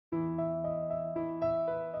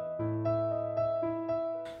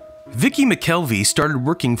Vicki McKelvy started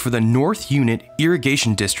working for the North Unit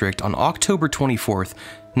Irrigation District on October 24th,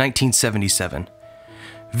 1977.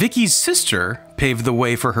 Vicki's sister paved the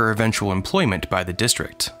way for her eventual employment by the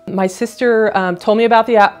district. My sister told me about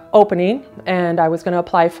the opening and I was going to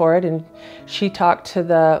apply for it, and she talked to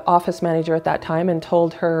the office manager at that time and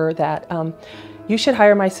told her that you should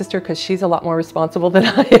hire my sister because she's a lot more responsible than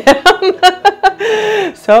I am.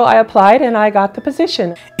 So I applied and I got the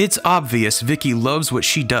position. It's obvious Vicki loves what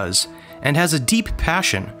she does and has a deep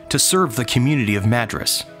passion to serve the community of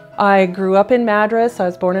Madras. I grew up in Madras. I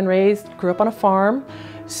was born and raised, grew up on a farm.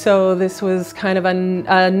 So this was kind of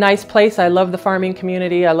a nice place. I love the farming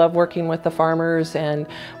community. I love working with the farmers and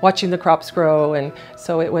watching the crops grow, and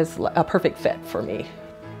so it was a perfect fit for me.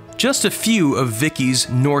 Just a few of Vicki's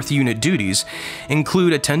North Unit duties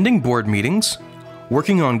include attending board meetings,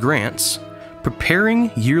 working on grants,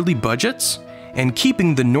 preparing yearly budgets, and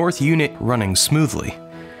keeping the North Unit running smoothly.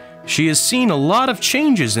 She has seen a lot of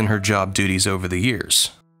changes in her job duties over the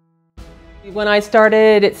years. When I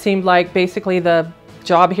started, it seemed like basically the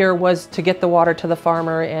job here was to get the water to the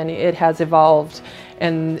farmer, and it has evolved,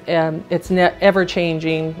 and it's ever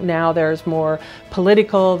changing. Now there's more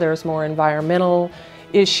political, there's more environmental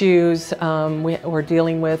issues we're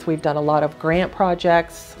dealing with. We've done a lot of grant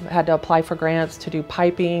projects, had to apply for grants to do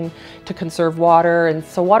piping, to conserve water, and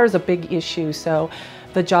so water is a big issue. So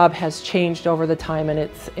the job has changed over the time, and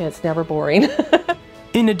it's never boring.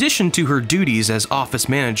 In addition to her duties as office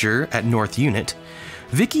manager at North Unit,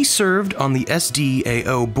 Vicki served on the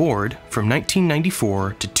SDAO board from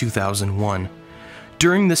 1994 to 2001.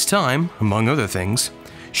 During this time, among other things,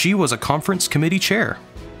 she was a conference committee chair.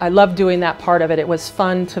 I loved doing that part of it. It was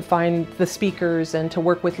fun to find the speakers and to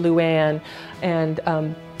work with Luann and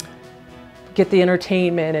get the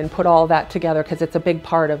entertainment and put all that together, because it's a big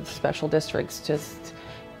part of special districts, just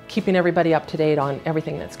keeping everybody up to date on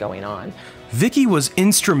everything that's going on. Vicki was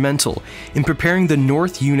instrumental in preparing the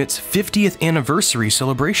North Unit's 50th anniversary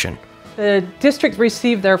celebration. The district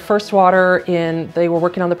received their first water they were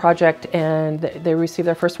working on the project, and they received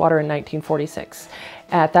their first water in 1946.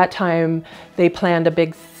 At that time, they planned a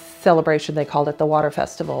big celebration. They called it the Water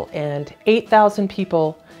Festival, and 8,000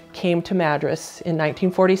 people came to Madras in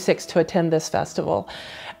 1946 to attend this festival.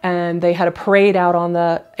 And they had a parade out on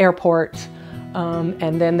the airport.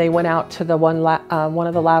 And then they went out to the one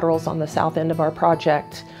of the laterals on the south end of our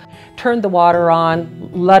project, turned the water on,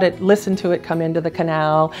 listen to it come into the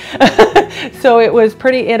canal. So it was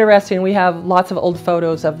pretty interesting. We have lots of old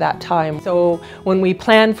photos of that time. So when we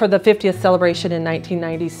planned for the 50th celebration in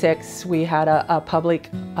 1996, we had a public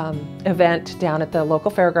event down at the local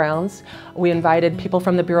fairgrounds. We invited people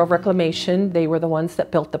from the Bureau of Reclamation. They were the ones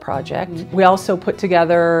that built the project. We also put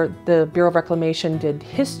together, the Bureau of Reclamation did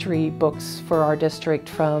history books for our district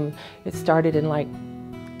it started in like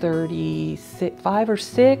 35 or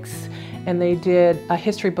 6, and they did a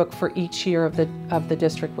history book for each year of the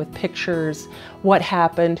district with pictures, what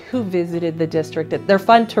happened, who visited the district. They're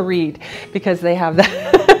fun to read because they have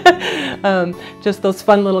that just those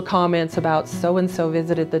fun little comments about so-and-so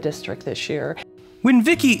visited the district this year. When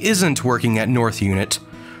Vicki isn't working at North Unit,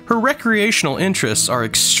 her recreational interests are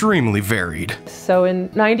extremely varied. So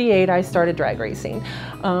in '98, I started drag racing.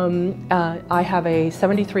 I have a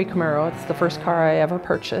 '73 Camaro. It's the first car I ever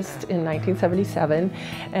purchased in 1977.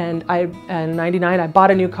 And in '99, I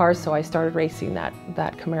bought a new car, so I started racing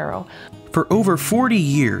that Camaro. For over 40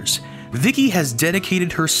 years, Vicki has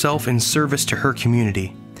dedicated herself in service to her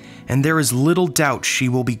community, and there is little doubt she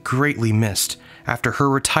will be greatly missed after her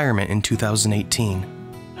retirement in 2018.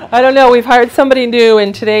 I don't know, we've hired somebody new,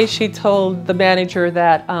 and today she told the manager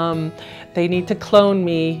that they need to clone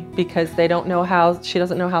me because she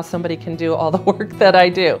doesn't know how somebody can do all the work that I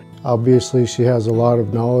do. Obviously she has a lot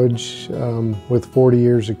of knowledge with 40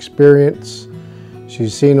 years experience.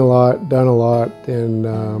 She's seen a lot, done a lot, and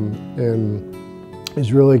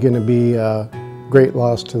is really going to be a great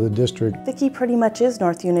loss to the district. Vicki pretty much is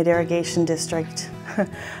North Unit Irrigation District.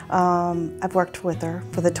 I've worked with her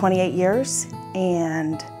for the 28 years,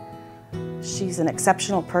 and she's an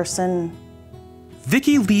exceptional person.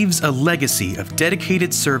 Vicki leaves a legacy of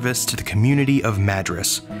dedicated service to the community of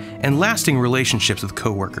Madras and lasting relationships with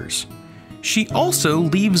coworkers. She also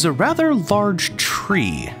leaves a rather large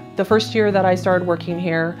tree. The first year that I started working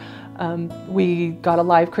here, we got a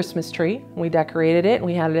live Christmas tree. We decorated it and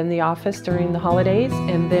we had it in the office during the holidays,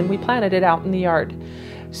 and then we planted it out in the yard.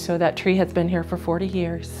 So that tree has been here for 40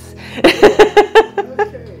 years.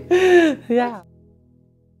 Okay. Yeah.